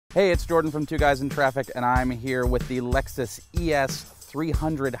Hey, it's Jordan from Two Guys in Traffic, and I'm here with the Lexus ES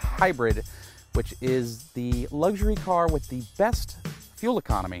 300 Hybrid, which is the luxury car with the best fuel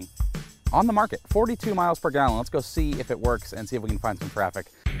economy on the market, 42 miles per gallon. Let's go see if it works and see if we can find some traffic.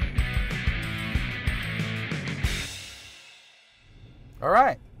 All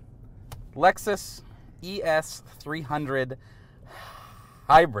right, Lexus ES 300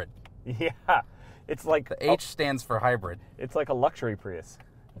 Hybrid. Yeah, it's like The H stands for hybrid. It's like a luxury Prius.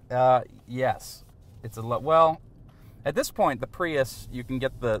 Yes, it's well. At this point, the Prius, you can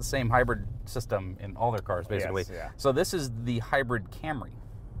get the same hybrid system in all their cars, basically. Yes, yeah. So this is the hybrid Camry,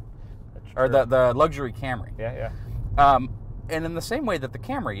 That's or true. the luxury Camry. Yeah. And in the same way that the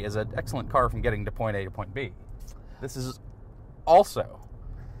Camry is an excellent car from getting to point A to point B, this is also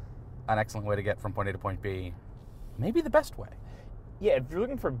an excellent way to get from point A to point B, maybe the best way. Yeah, if you're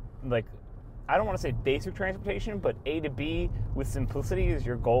looking for, like, I don't want to say basic transportation, but A to B with simplicity is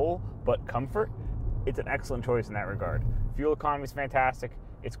your goal, but comfort, it's an excellent choice in that regard. Fuel economy is fantastic.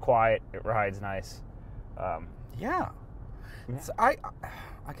 It's quiet. It rides nice. Yeah. So I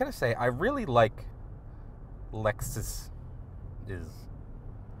gotta say, I really like Lexus.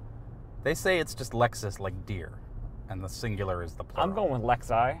 They say it's just Lexus like deer, and the singular is the plural. I'm going with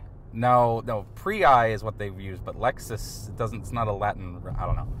Lexi. No, Prii is what they've used, but Lexus it's not a Latin. I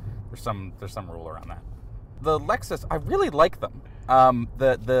don't know. There's some rule around that. The Lexus, I really like them. All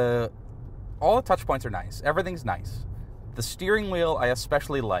the touch points are nice. Everything's nice. The steering wheel I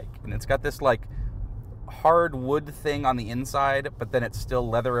especially like, and it's got this like hard wood thing on the inside, but then it's still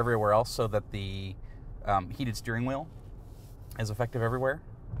leather everywhere else, so that the heated steering wheel is effective everywhere,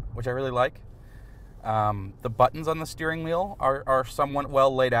 which I really like. The buttons on the steering wheel are somewhat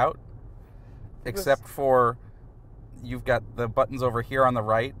well laid out, except for you've got the buttons over here on the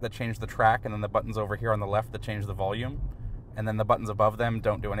right that change the track, and then the buttons over here on the left that change the volume, and then the buttons above them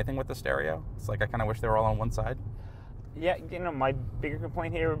don't do anything with the stereo. It's like I kind of wish they were all on one side. Yeah, my bigger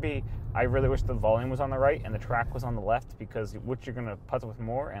complaint here would be I really wish the volume was on the right and the track was on the left, because which you're going to puzzle with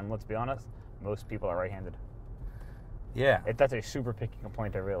more, and let's be honest, most people are right-handed. Yeah. That's a super picky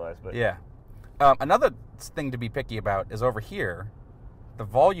complaint, I realize. But Yeah. Another thing to be picky about is over here, the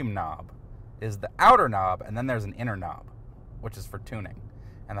volume knob is the outer knob, and then there's an inner knob, which is for tuning.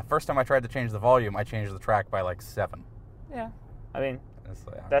 And the first time I tried to change the volume, I changed the track by like 7. Yeah, I mean,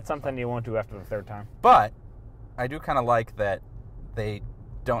 Yeah. that's something you won't do after the third time. But I do kind of like that they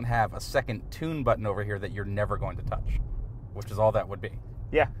don't have a second tune button over here that you're never going to touch, which is all that would be.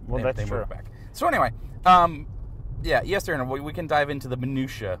 Yeah, well, that's they true. Move back. So anyway, yeah, yes, we can dive into the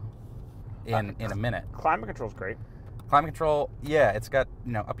minutia in a minute. Climate control's great. Climate control, yeah, it's got,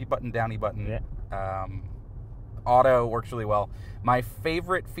 uppy button, downy button. Yeah. Auto works really well. My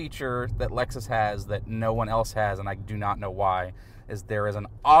favorite feature that Lexus has that no one else has, and I do not know why, is there is an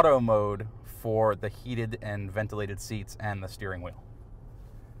auto mode for the heated and ventilated seats and the steering wheel.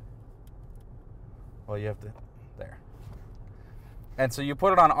 Well, you have to, there. And so you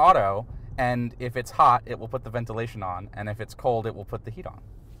put it on auto, and if it's hot, it will put the ventilation on, and if it's cold, it will put the heat on.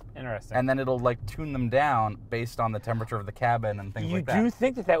 Interesting. And then it'll like tune them down based on the temperature of the cabin and things like that. You do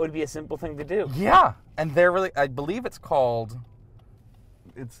think that would be a simple thing to do? Yeah, and they're really, I believe it's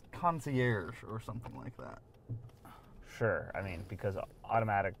concierge or something like that. Sure. I mean, because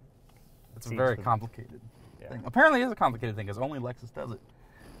automatic. It's a very complicated thing. Apparently, it's a complicated thing because only Lexus does it.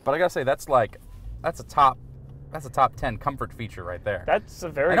 But I gotta say, that's a top 10 comfort feature right there. That's a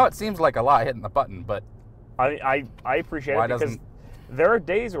very. I know it seems like a lot hitting the button, but I appreciate it because there are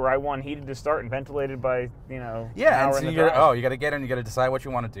days where I want heated to start and ventilated by an hour and so in the drive. you got to get in, you got to decide what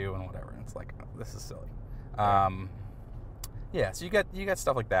you want to do and whatever. And it's like, oh, this is silly. Yeah, so you got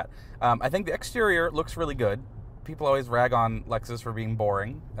stuff like that. I think the exterior looks really good. People always rag on Lexus for being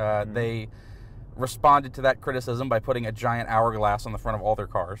boring. They responded to that criticism by putting a giant hourglass on the front of all their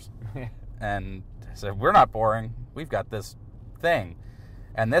cars, and said, "We're not boring. We've got this thing."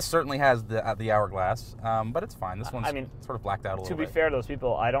 And this certainly has the hourglass, but it's fine. This one's sort of blacked out a little bit. To be fair to those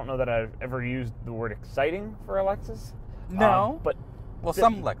people, I don't know that I've ever used the word exciting for a Lexus. No. But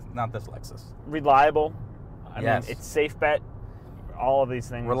some Lexus, not this Lexus. Reliable. I Yes. mean, it's safe bet. All of these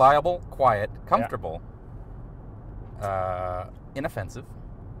things. Reliable, quiet, comfortable, inoffensive.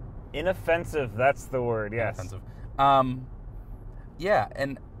 Inoffensive, that's the word, yes. Inoffensive. Yeah,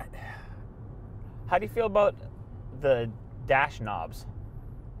 and how do you feel about the dash knobs?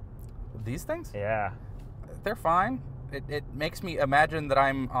 These things? Yeah. They're fine. It makes me imagine that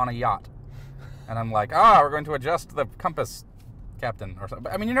I'm on a yacht. And I'm like, we're going to adjust the compass, Captain, or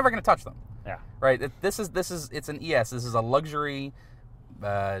something. I mean, you're never going to touch them. Yeah. Right? It's an ES. This is a luxury,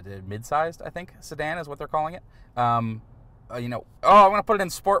 mid-sized, I think, sedan is what they're calling it. I'm going to put it in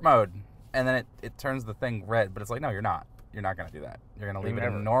sport mode, and then it turns the thing red. But it's like, no, you're not. You're not going to do that. You're going to leave it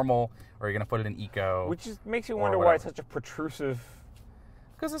in normal, or you're going to put it in eco. Which makes you wonder why it's such a protrusive.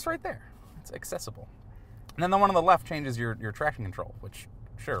 Because it's right there. It's accessible. And then the one on the left changes your traction control, which,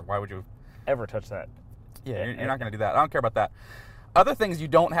 sure, why would you ever touch that? Yeah, you're not going to do that. I don't care about that. Other things you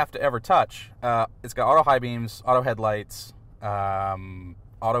don't have to ever touch. It's got auto high beams, auto headlights,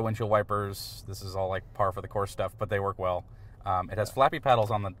 auto windshield wipers. This is all like par for the course stuff, but they work well. It has flappy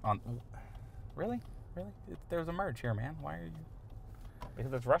paddles on. Really? There's a merge here, man. Why are you?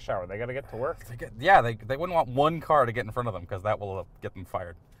 Because it's rush hour. They got to get to work. They wouldn't want one car to get in front of them because that will get them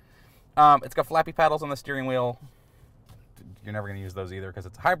fired. It's got flappy paddles on the steering wheel. You're never going to use those either because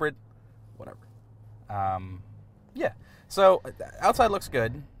it's a hybrid. Whatever. Yeah. So outside looks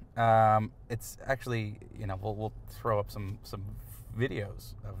good. It's actually, we'll throw up some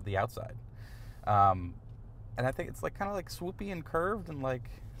videos of the outside. And I think it's like kind of like swoopy and curved and like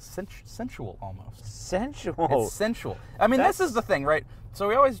sensual almost. Sensual. It's sensual. I mean, this is the thing, right? So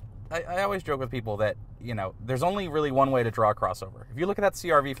I always joke with people that, there's only really one way to draw a crossover. If you look at that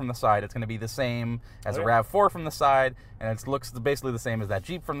CR-V from the side, it's going to be the same as a RAV4 from the side, and it looks basically the same as that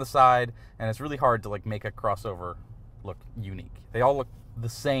Jeep from the side, and it's really hard to like make a crossover look unique. They all look the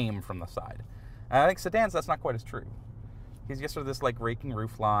same from the side. And I think sedans, that's not quite as true. You get sort of this like raking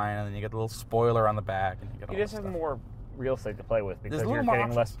roof line, and then you get a little spoiler on the back, and you get all just have more real estate to play with because you're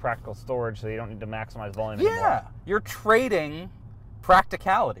getting less practical storage, so you don't need to maximize volume anymore. Yeah, you're trading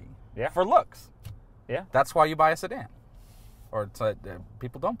practicality for looks. Yeah. That's why you buy a sedan. Or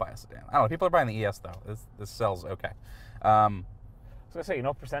people don't buy a sedan. I don't know. People are buying the ES, though. This sells okay. I was going to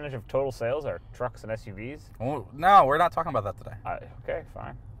say, percentage of total sales are trucks and SUVs? Oh, no, we're not talking about that today. Okay,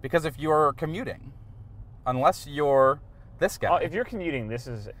 fine. Because if you're commuting, unless you're this guy. If you're commuting, this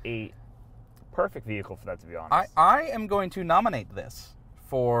is a perfect vehicle for that, to be honest. I am going to nominate this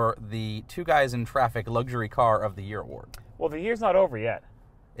for the Two Guys in Traffic Luxury Car of the Year award. Well, the year's not over yet.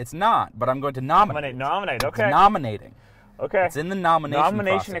 It's not, but I'm going to nominate. Nominate, okay. It's nominating. Okay. It's in the nomination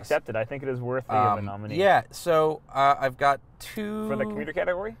Nomination process. accepted. I think it is worthy of a nominee. Yeah, so I've got two... For the commuter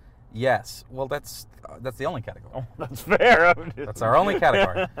category? Yes. Well, that's the only category. Oh, that's fair. That's our only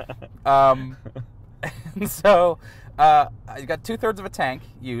category. And so I got 2/3 of a tank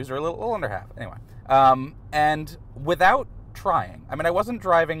used, or a little under half. Anyway. And without trying, I mean, I wasn't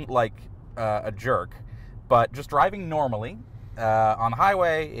driving like a jerk, but just driving normally on the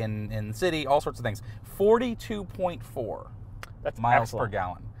highway, in the city, all sorts of things. 42.4 miles per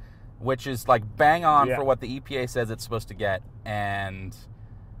gallon, which is like bang on for what the EPA says it's supposed to get, and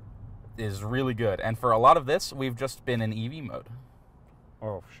is really good. And for a lot of this, we've just been in EV mode.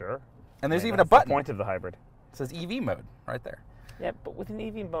 Oh, sure. And there's even a button. The point of the hybrid. It says EV mode right there. Yeah, but with an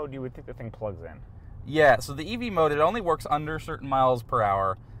EV mode, you would think the thing plugs in. Yeah, so the EV mode, it only works under certain miles per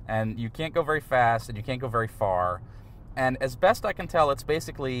hour, and you can't go very fast, and you can't go very far. And as best I can tell, it's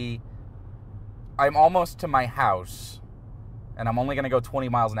basically, I'm almost to my house, and I'm only going to go 20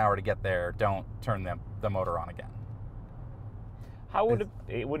 miles an hour to get there. Don't turn the motor on again. How would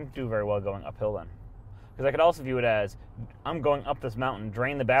it wouldn't do very well going uphill then? Because I could also view it as, I'm going up this mountain,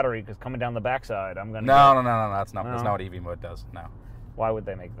 drain the battery, because coming down the backside, I'm going to... No, that's not what EV mode does, no. Why would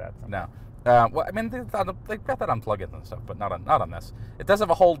they make that? No. Well, I mean, they've got that on plugins and stuff, but not on this. It does have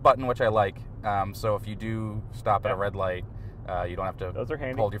a hold button, which I like. So if you do stop at a red light, you don't have to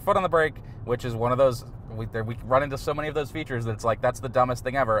hold your foot on the brake, which is one of those... We run into so many of those features that it's like, that's the dumbest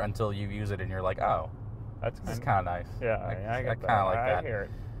thing ever until you use it and you're like, oh, this is kind of nice. Yeah, I kind of like that. I hear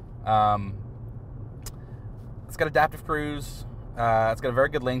it. It's got adaptive cruise. It's got a very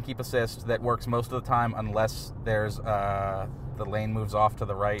good lane keep assist that works most of the time unless there's the lane moves off to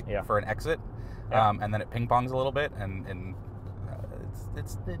the right for an exit, and then it ping pongs a little bit, and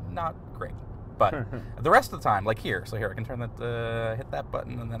it's not great. But the rest of the time, like here, so here I can turn that, hit that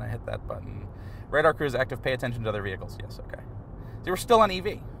button, and then I hit that button. Radar cruise active. Pay attention to other vehicles. Yes, okay. So we're still on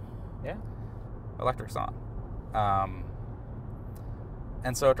EV. Yeah. Electric's on.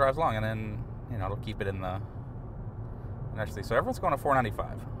 And so it drives along, and then it'll keep it in the. Actually, so everyone's going to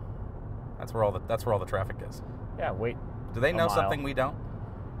 495. That's where all the traffic is. Yeah, wait. Do they know something we don't?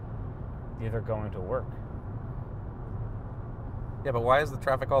 They're going to work. Yeah, but why is the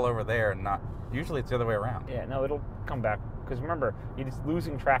traffic all over there and not? Usually it's the other way around. Yeah, no, it'll come back. Because remember, you're just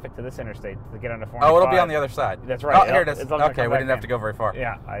losing traffic to this interstate to get onto 495. Oh, it'll be on the other side. That's right. Oh, here it is. Okay, we didn't have to go very far.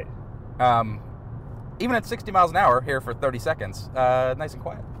 Yeah, even at 60 miles an hour here for 30 seconds, nice and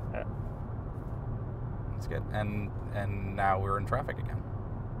quiet. Yeah. That's good. And now we're in traffic again.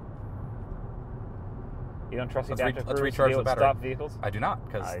 You don't trust the adaptive let's cruise recharge to the battery. stop vehicles? I do not,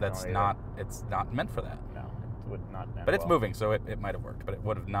 because it's not meant for that. No. would not end But it's well. moving, so it might have worked, but it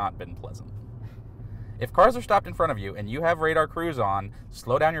would have not been pleasant. If cars are stopped in front of you and you have radar cruise on,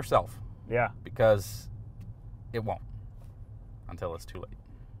 slow down yourself, Yeah. because it won't until it's too late.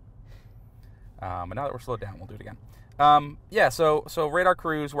 But now that we're slowed down, we'll do it again. Yeah, so radar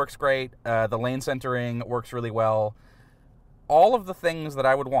cruise works great. The lane centering works really well. All of the things that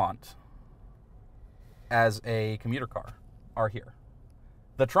I would want as a commuter car are here.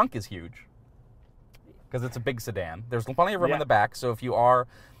 The trunk is huge because it's a big sedan. There's plenty of room in the back, so if you are,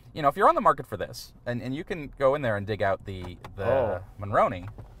 if you're on the market for this, and you can go in there and dig out the Monroney,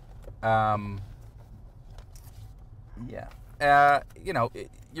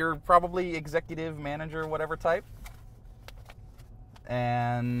 you're probably executive manager, whatever type,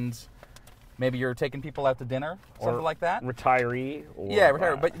 and maybe you're taking people out to dinner, something like that. Retiree. Or,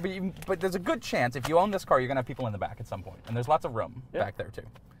 Retiree. But there's a good chance if you own this car, you're gonna have people in the back at some point, and there's lots of room back there too.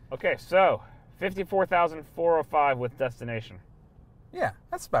 Okay, so 54,405 with destination. Yeah,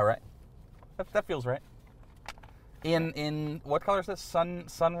 that's about right. That feels right. In what color is this?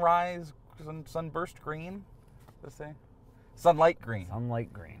 Sunrise, sunburst green. Let's say, sunlight green.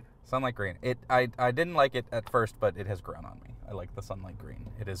 Sunlight green. Sunlight green. I didn't like it at first, but it has grown on me. I like the sunlight green.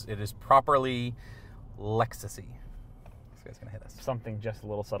 It is properly Lexus-y. This guy's gonna hit us. Something just a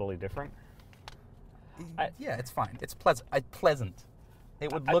little subtly different. Yeah, it's fine. It's pleasant.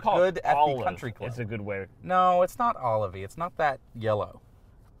 It would look call good it at the olive. country club. It's a good way. No, it's not olivey. It's not that yellow.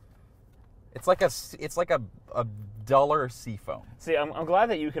 It's like a duller seafoam. See, I'm glad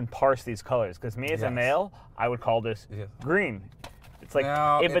that you can parse these colors, because me as a male, I would call this green. It's like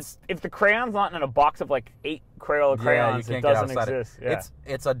if the crayon's not in a box of like 8 Crayola crayons, you it can't doesn't get outside exist.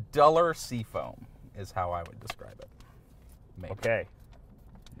 it. It's a duller seafoam is how I would describe it. Maybe. Okay.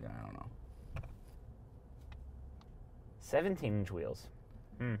 Yeah, I don't know. 17-inch wheels.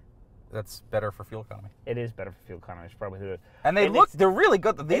 That's better for fuel economy. It is better for fuel economy. It's probably the. And they're really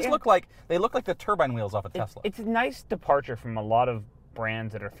good. These look like the turbine wheels off a Tesla. It's a nice departure from a lot of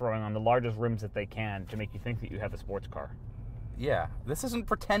brands that are throwing on the largest rims that they can to make you think that you have a sports car. Yeah, this isn't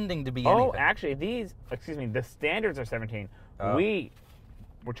pretending to be anything. Oh, actually, the standards are 17. Oh. We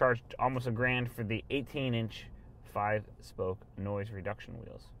were charged almost $1,000 for the 18-inch 5-spoke noise reduction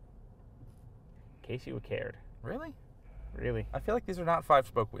wheels. In case you cared. Really? Really? I feel like these are not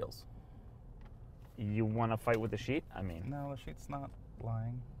 5-spoke wheels. You want to fight with the sheet? I mean... No, the sheet's not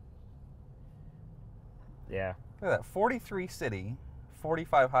lying. Yeah. Look at that. 43 city,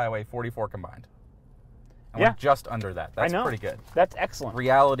 45 highway, 44 combined. And Yeah. we're just under that. That's pretty good. That's excellent.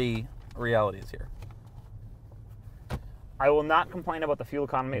 Reality is here. I will not complain about the fuel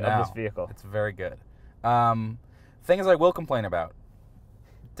economy of this vehicle. It's very good. Things I will complain about.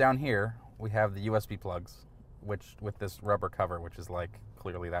 Down here, we have the USB plugs, which with this rubber cover, which is like,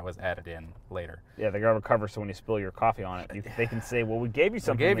 clearly that was added in later. Yeah, they got a cover so when you spill your coffee on it, they can say, well, we gave you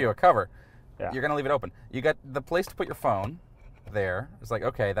something. We gave you a cover. Yeah. You're going to leave it open. You got the place to put your phone there. It's like,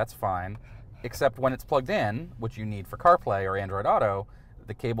 okay, that's fine. Except when it's plugged in, which you need for CarPlay or Android Auto,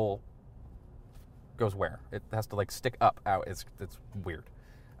 the cable goes where? It has to like stick up out. It's weird.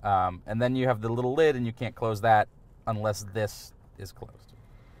 And then you have the little lid, and you can't close that unless this is closed.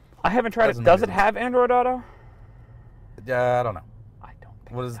 I haven't tried it. Does it have Android Auto? I don't know. I don't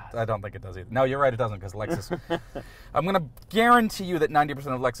think it does. I don't think it does either. No, you're right, it doesn't, because Lexus... I'm going to guarantee you that 90%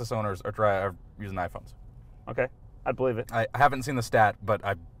 of Lexus owners are using iPhones. Okay, I'd believe it. I haven't seen the stat, but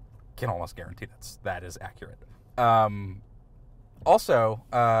I can almost guarantee that is accurate. Also,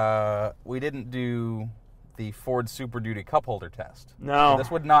 we didn't do the Ford Super Duty cup holder test. No. So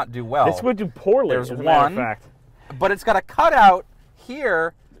this would not do well. This would do poorly, There's as a matter of one, fact. but it's got a cutout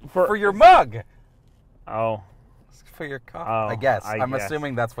here for your mug. Oh. For your coffee, Oh, I guess. I I'm guess.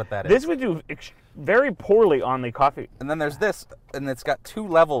 assuming that's what that is. This would do very poorly on the coffee. And then there's this, and it's got 2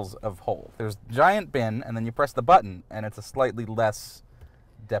 levels of hole. There's giant bin, and then you press the button, and it's a slightly less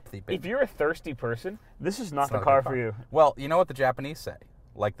depthy bin. If you're a thirsty person, this is not It's the not a car good for you. Well, you know what the Japanese say,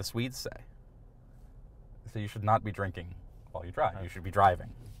 like the Swedes say. So you should not be drinking while you drive. You should be driving.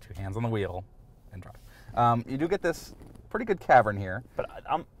 2 hands on the wheel and drive. You do get this pretty good cavern here. But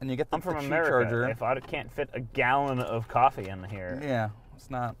and you get the I'm from Qi America. charger. If I can't fit a gallon of coffee in here, Yeah, it's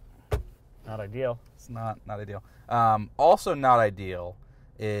not ideal. It's not ideal. Also not ideal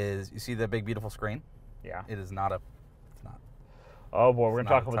is, you see the big beautiful screen? Yeah. It is not Oh boy, we're It's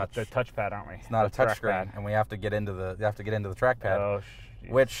gonna talk not a about the touchpad, aren't we? it's not a The touch screen, trackpad. and we have to get into the trackpad. Oh,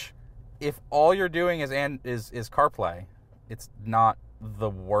 Which, if all you're doing is CarPlay, it's not the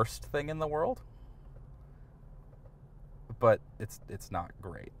worst thing in the world. But it's not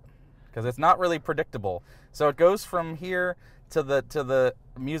great, because it's not really predictable. So it goes from here to the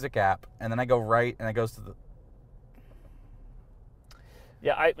music app, and then I go right, and it goes to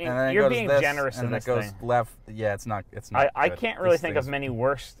Yeah, I mean, and then it you're goes being this, generous and in then this it goes thing. left. Yeah, it's not. It's not. I good. can't really This think of thing's- many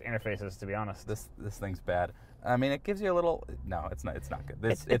worse interfaces, to be honest. This thing's bad. I mean, it gives you a little. No, it's not. It's not good.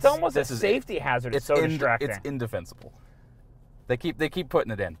 It's almost a this is- safety hazard. It's so distracting. It's indefensible. They keep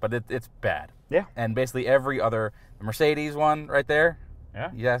putting it in, but it's bad. Yeah. And basically every other the Mercedes one right there. Yeah.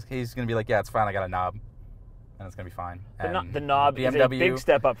 Yes, he's gonna be like, yeah, it's fine. I got a knob, and it's gonna be fine. And The knob is a big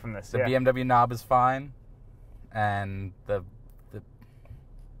step up from this. The yeah. BMW knob is fine, and the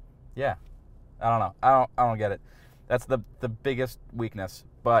yeah, I don't know. I don't get it. That's the biggest weakness,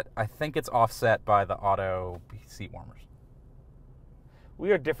 but I think it's offset by the auto seat warmers.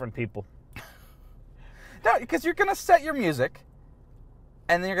 We are different people. No, because you're gonna set your music,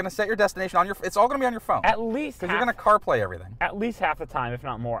 and then you're gonna set your destination on your. It's all gonna be on your phone. At least Because you're gonna CarPlay everything. At least half the time, if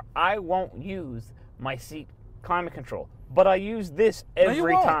not more, I won't use my seat climate control, but I use this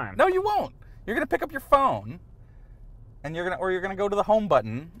every time. No, you won't. You're gonna pick up your phone, and you're gonna go to the home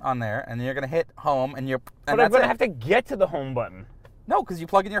button on there, and you're gonna hit home, and But I'm gonna have to get to the home button. No, because you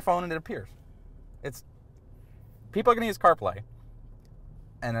plug in your phone and it appears. People are gonna use CarPlay,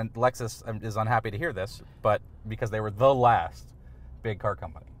 and then Lexus is unhappy to hear this, but because they were the last big car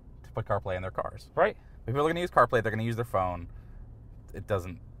company to put CarPlay in their cars. Right. People are gonna use CarPlay. They're gonna use their phone.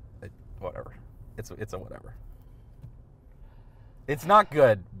 Whatever. It's a whatever. It's not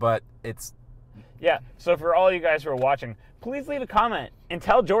good, but it's. Yeah, so for all you guys who are watching, please leave a comment and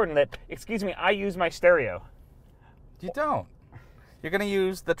tell Jordan that, excuse me, I use my stereo. You don't. You're going to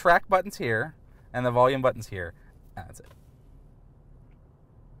use the track buttons here and the volume buttons here, and that's it.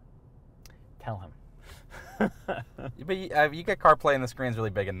 Tell him. But you get CarPlay and the screen's really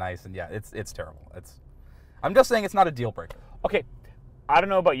big and nice, and yeah, it's terrible. I'm just saying it's not a deal breaker. Okay, I don't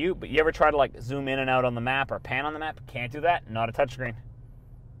know about you, but you ever try to like zoom in and out on the map or pan on the map? Can't do that. Not a touchscreen.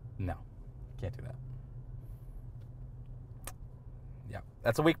 No, can't do that. Yeah,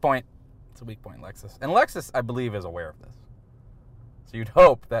 that's a weak point. It's a weak point, Lexus. And Lexus, I believe, is aware of this. So you'd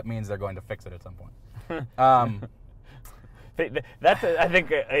hope that means they're going to fix it at some point. That's, I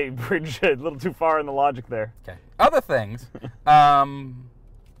think, a bridge a little too far in the logic there. Okay. Other things.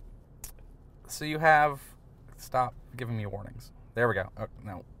 So you have... Stop giving me warnings. There we go. Oh,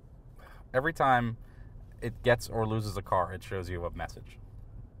 no. Every time it gets or loses a car, it shows you a message.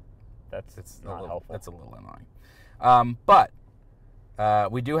 It's not helpful. It's a little annoying. But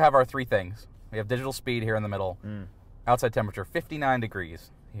we do have our three things. We have digital speed here in the middle. Outside temperature, 59 degrees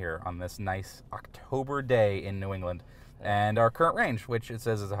here on this nice October day in New England. And our current range, which it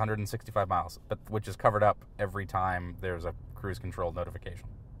says is 165 miles, but which is covered up every time there's a cruise control notification.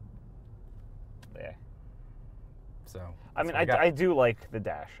 Yeah. So I mean, I do like the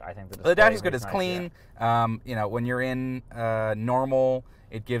dash. I think the dash is good. is It's nice, clean. yeah. When you're in normal,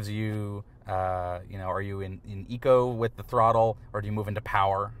 it gives you, are you in eco with the throttle, or do you move into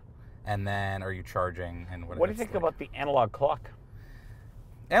power? And then are you charging? And What do you think about the analog clock?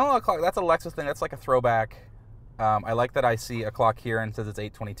 Analog clock? That's a Lexus thing. That's like a throwback. I like that I see a clock here and it says it's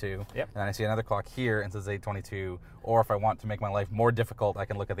 8:22. Yep. And I see another clock here and it says 8:22. Or if I want to make my life more difficult, I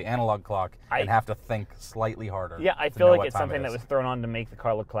can look at the analog clock and have to think slightly harder. Yeah, I to feel know like what it's time something it that is. was thrown on to make the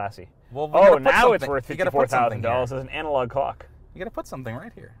car look classy. Well, we gotta put now it's something- worth you gotta put something $54,000 here. as an analog clock. You got to put something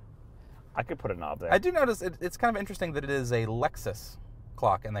right here. I could put a knob there. I do notice it's kind of interesting that it is a Lexus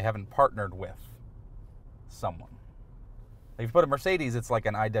clock and they haven't partnered with someone. If you put a Mercedes, it's like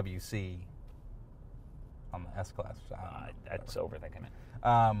an IWC on the S-Class. That's overthinking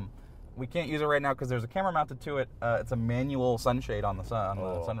it. We can't use it right now because there's a camera mounted to it. It's a manual sunshade on the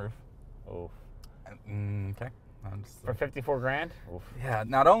sunroof. Oh. Okay. For 54 grand? Oof. Yeah.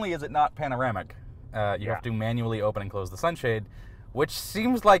 Not only is it not panoramic, you Yeah. have to manually open and close the sunshade, which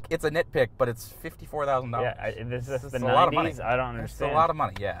seems like it's a nitpick, but it's $54,000. Yeah, this is It's the a 90s. lot of money. I don't understand. It's a lot of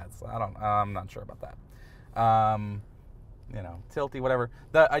money. Yeah. I'm not sure about that. Tilty, whatever.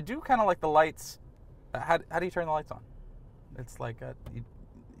 I do kind of like the lights. How do you turn the lights on? It's like you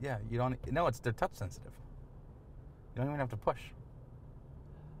don't. No, they're touch sensitive. You don't even have to push.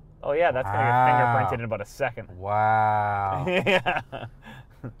 Oh yeah, that's gonna get fingerprinted in about a second. Wow. Yeah.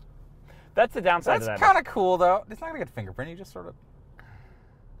 That's the downside That's of that. kind of cool, though. It's not gonna get fingerprinted. You just sort of.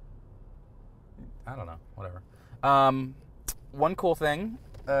 I don't know. Whatever. One cool thing.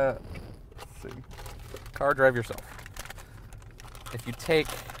 Let's see. Car drive yourself. If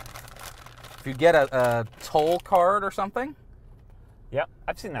you get a toll card or something, Yep,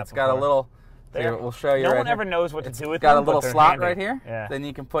 I've seen that. it's got a little. There. We'll show you. No right one here. ever knows what to do with It's got them, a little but they're slot handy. right here. Yeah. Then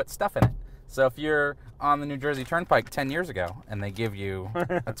you can put stuff in it. So if you're on the New Jersey Turnpike 10 years ago and they give you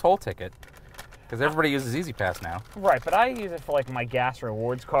a toll ticket, because everybody uses Easy Pass now. Right, but I use it for like my gas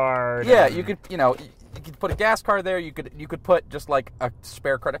rewards card. Yeah, and- you could. You could put a gas card there. You could put just like a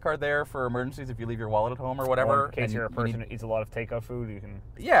spare credit card there for emergencies if you leave your wallet at home or whatever. Or in case you're a person who eats a lot of takeout food, you can.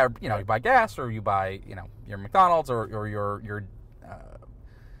 Yeah, you know, you buy gas or you buy, you know, your McDonald's or your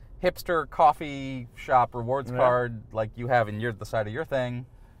hipster coffee shop rewards card like you have in the side of your thing.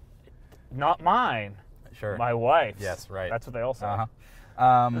 Not mine. Sure. My wife's. Yes, right. That's what they all say.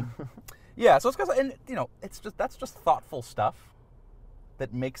 Yeah, so it's because, and you know, that's just thoughtful stuff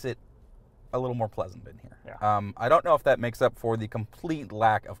that makes it a little more pleasant in here. Yeah. I don't know if that makes up for the complete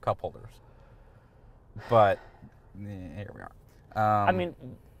lack of cup holders, but here we are. I mean,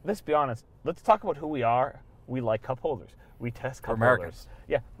 let's be honest. Let's talk about who we are. We like cup holders. We test cup Americans. holders.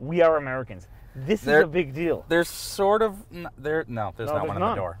 Yeah, we are Americans. This is a big deal. There's sort of there's not one in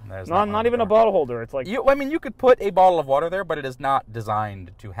the door. There's not even a bottle holder. It's like I mean, you could put a bottle of water there, but it is not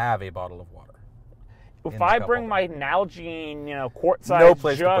designed to have a bottle of water. If I bring my Nalgene, you know, quart-sized no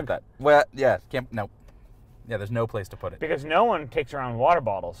place jug, to put that. Well, yeah, no. Yeah, there's no place to put it because no one takes around water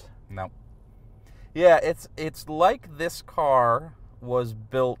bottles. No. Yeah, it's like this car was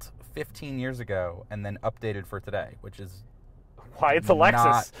built 15 years ago and then updated for today, which is why it's a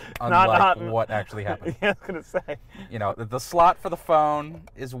Lexus. Not what actually happened. Yeah, I was gonna say. You know, the slot for the phone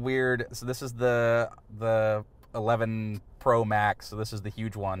is weird. So this is the 11 Pro Max. So this is the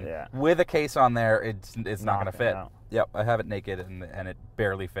huge one. Yeah. With a case on there, it's not going to fit. No. Yep, I have it naked and it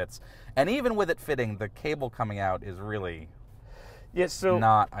barely fits. And even with it fitting, the cable coming out is really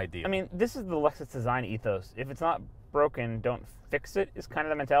not ideal. I mean, this is the Lexus design ethos. If it's not broken, don't fix it is kind of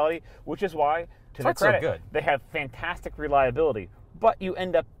the mentality, which is why, to their credit, so good. They have fantastic reliability, but you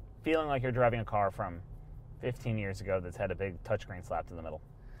end up feeling like you're driving a car from 15 years ago that's had a big touchscreen slapped in the middle.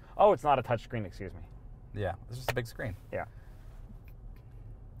 Oh, it's not a touchscreen, excuse me. Yeah, it's just a big screen. Yeah.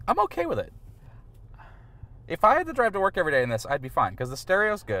 I'm okay with it. If I had to drive to work every day in this, I'd be fine, because the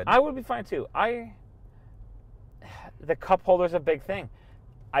stereo's good. I would be fine, too. The cup holder's a big thing.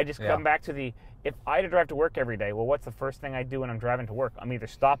 I just come back to if I had to drive to work every day, well, what's the first thing I do when I'm driving to work? I'm either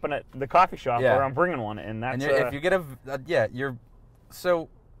stopping at the coffee shop or I'm bringing one, and that's... And if you get so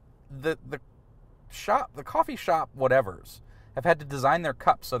the coffee shop whatevers have had to design their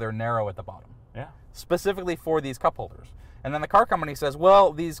cups so they're narrow at the bottom. Yeah. Specifically for these cup holders. And then the car company says,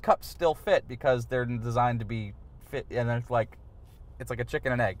 well, these cups still fit because they're designed to be fit, and it's like a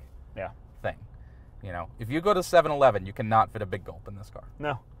chicken and egg thing. You know, if you go to 7-Eleven, you cannot fit a Big Gulp in this car.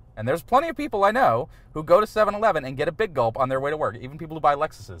 No. And there's plenty of people I know who go to 7-Eleven and get a Big Gulp on their way to work. Even people who buy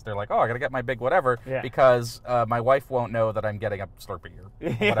Lexuses. They're like, oh, I got to get my big whatever because my wife won't know that I'm getting a Slurpee or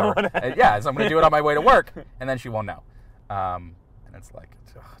whatever. So I'm going to do it on my way to work, and then she won't know. And it's like,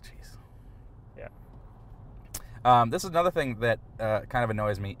 oh, jeez. Yeah. This is another thing that kind of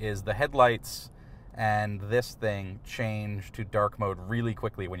annoys me is the headlights and this thing change to dark mode really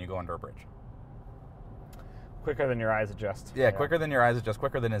quickly when you go under a bridge. Quicker than your eyes adjust. Yeah, quicker than your eyes adjust,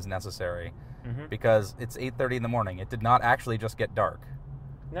 quicker than is necessary, because it's 8:30 in the morning. It did not actually just get dark.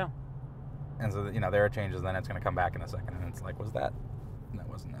 No. And so, you know, there are changes, and then it's going to come back in a second, and it's like, that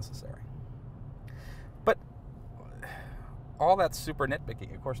wasn't necessary. But all that's super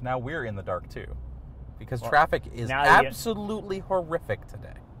nitpicky. Of course, now we're in the dark, too, because traffic is absolutely horrific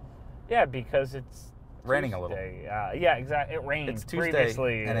today. Yeah, because it's raining Tuesday. a little. Yeah, exactly. It rained it's Tuesday,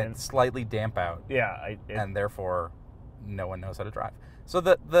 previously. And it's slightly damp out. Yeah. And therefore, no one knows how to drive. So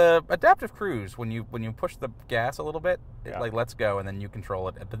the adaptive cruise, when you push the gas a little bit, it like lets go, and then you control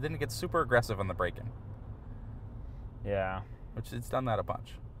it. But then it gets super aggressive on the braking. Yeah. Which it's done that a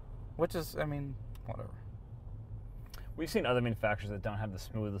bunch. Which is, I mean, whatever. We've seen other manufacturers that don't have the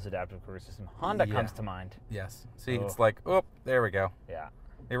smoothest adaptive cruise system. Honda comes to mind. Yes. See, it's like, oh, there we go. Yeah.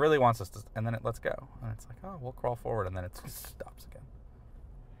 It really wants us to, and then it lets go. And it's like, oh, we'll crawl forward, and then it stops again.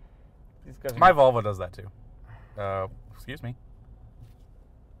 These guys My Volvo does that too. Excuse me.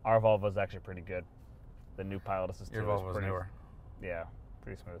 Our Volvo's actually pretty good. The new Pilot Assist 2 Your Volvo's pretty, newer. Yeah,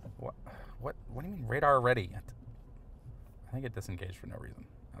 pretty smooth. What do you mean radar ready? I think it disengaged for no reason.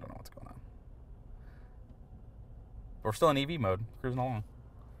 I don't know what's going on. We're still in EV mode, cruising along.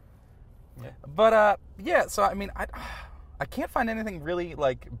 Yeah. But so I mean, I can't find anything really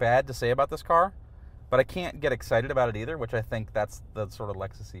like bad to say about this car, but I can't get excited about it either, which I think that's the sort of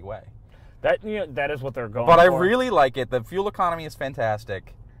Lexus-y way. That is what they're going for. But I really really like it. The fuel economy is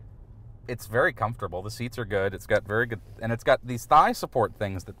fantastic. It's very comfortable. The seats are good. It's got very good, and it's got these thigh support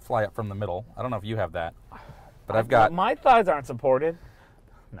things that fly up from the middle. I don't know if you have that, but I've got. My thighs aren't supported.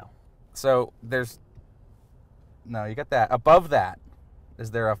 No. So you got that. Above that,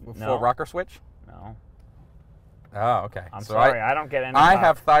 is there a full rocker switch? No. Oh, okay. I'm sorry, I don't get any. I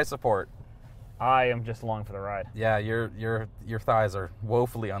have thigh support I am just along for the ride. Yeah, your thighs are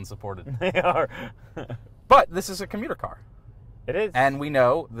woefully unsupported. They are. But this is a commuter car. It is. And we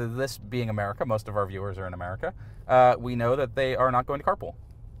know, this being America, most of our viewers are in America, we know that they are not going to carpool.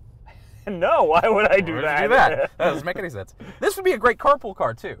 No, why would I do Why would that? you do that? That doesn't make any sense. This would be a great carpool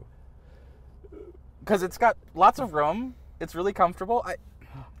car, too. Because it's got lots of room. It's really comfortable.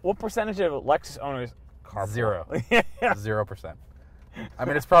 What percentage of Lexus owners carpool? 0. Yeah. 0%. I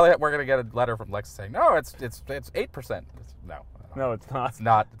mean, it's probably, we're going to get a letter from Lexus saying, no, it's 8%. No, it's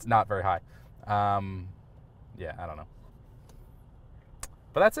not. It's not very high. Yeah, I don't know.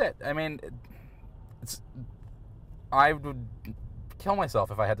 But that's it. I mean, I would kill myself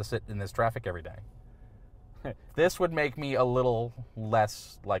if I had to sit in this traffic every day. This would make me a little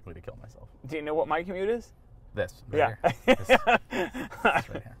less likely to kill myself. Do you know what my commute is? This. Yeah. Here. This right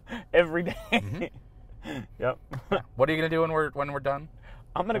here. Every day. Mm-hmm. Yep. What are you gonna do when we're done?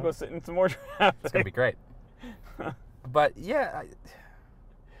 I'm gonna go sit in some more traffic. It's gonna be great. But yeah,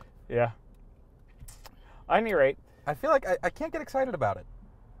 Yeah. At any rate, I feel like I can't get excited about it,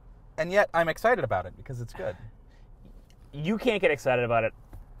 and yet I'm excited about it because it's good. you can't get excited about it.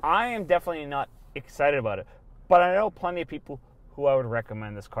 I am definitely not excited about it, but I know plenty of people who I would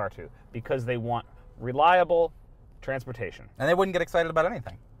recommend this car to because they want reliable transportation. And they wouldn't get excited about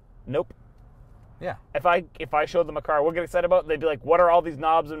anything. Nope. Yeah. If I showed them a car, we'll get excited about it, they'd be like, "What are all these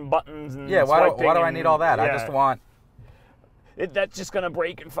knobs and buttons and Yeah. Why swiping do I and-" need all that? I Yeah. just want. That's just gonna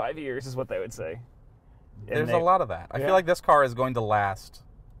break in 5 years, is what they would say. There's a lot of that. I Yeah. feel like this car is going to last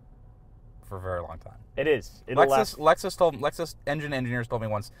for a very long time. It is. It'll last. Lexus engine engineers told me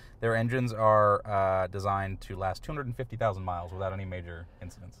once their engines are designed to last 250,000 miles without any major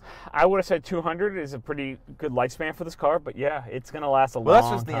incidents. I would have said 200 is a pretty good lifespan for this car, but yeah, it's gonna last a long Well,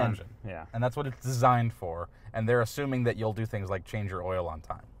 time. that's just the engine. Yeah. And that's what it's designed for. And they're assuming that you'll do things like change your oil on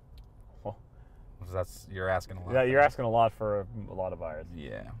time. Well, You're asking a lot. yeah, you're asking a lot for a lot of buyers.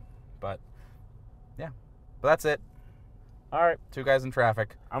 Yeah. But that's it. All right, 2 guys in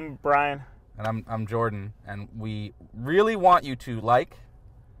traffic. I'm Brian. And I'm Jordan, and we really want you to like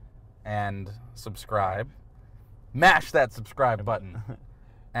and subscribe. Mash that subscribe button.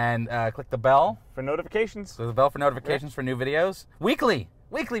 And click the bell. For notifications. So the bell for notifications for new videos. Weekly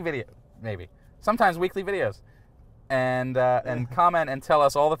video, maybe. Sometimes weekly videos. And comment and tell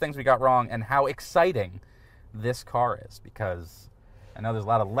us all the things we got wrong and how exciting this car is. Because I know there's a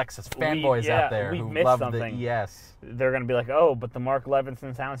lot of Lexus fanboys out there who missed love something. the ES. They're going to be like, "Oh, but the Mark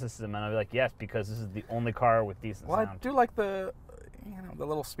Levinson sound system." And I'll be like, "Yes, because this is the only car with decent Well, I sound." do like the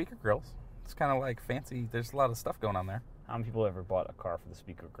little speaker grills. It's kind of like fancy. There's a lot of stuff going on there. How many people ever bought a car for the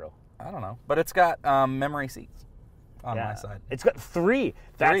speaker grill? I don't know. But it's got memory seats on my side. It's got 3.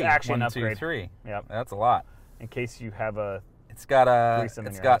 That's 3. actually an 1, 2, upgrade. 3. Yep. That's a lot. In case you have a... It's got threesome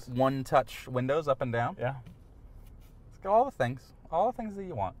in it's your got house. one-touch windows up and down. Yeah. It's got all the things that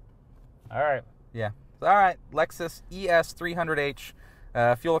you want. All right. Yeah. All right. Lexus ES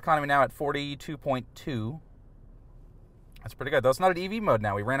 300h, fuel economy now at 42.2. That's pretty good. Though it's not at EV mode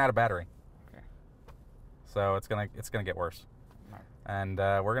now. We ran out of battery. Okay. So it's gonna get worse. All right. And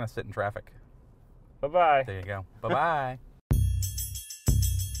we're gonna sit in traffic. Bye-bye. There you go. Bye bye.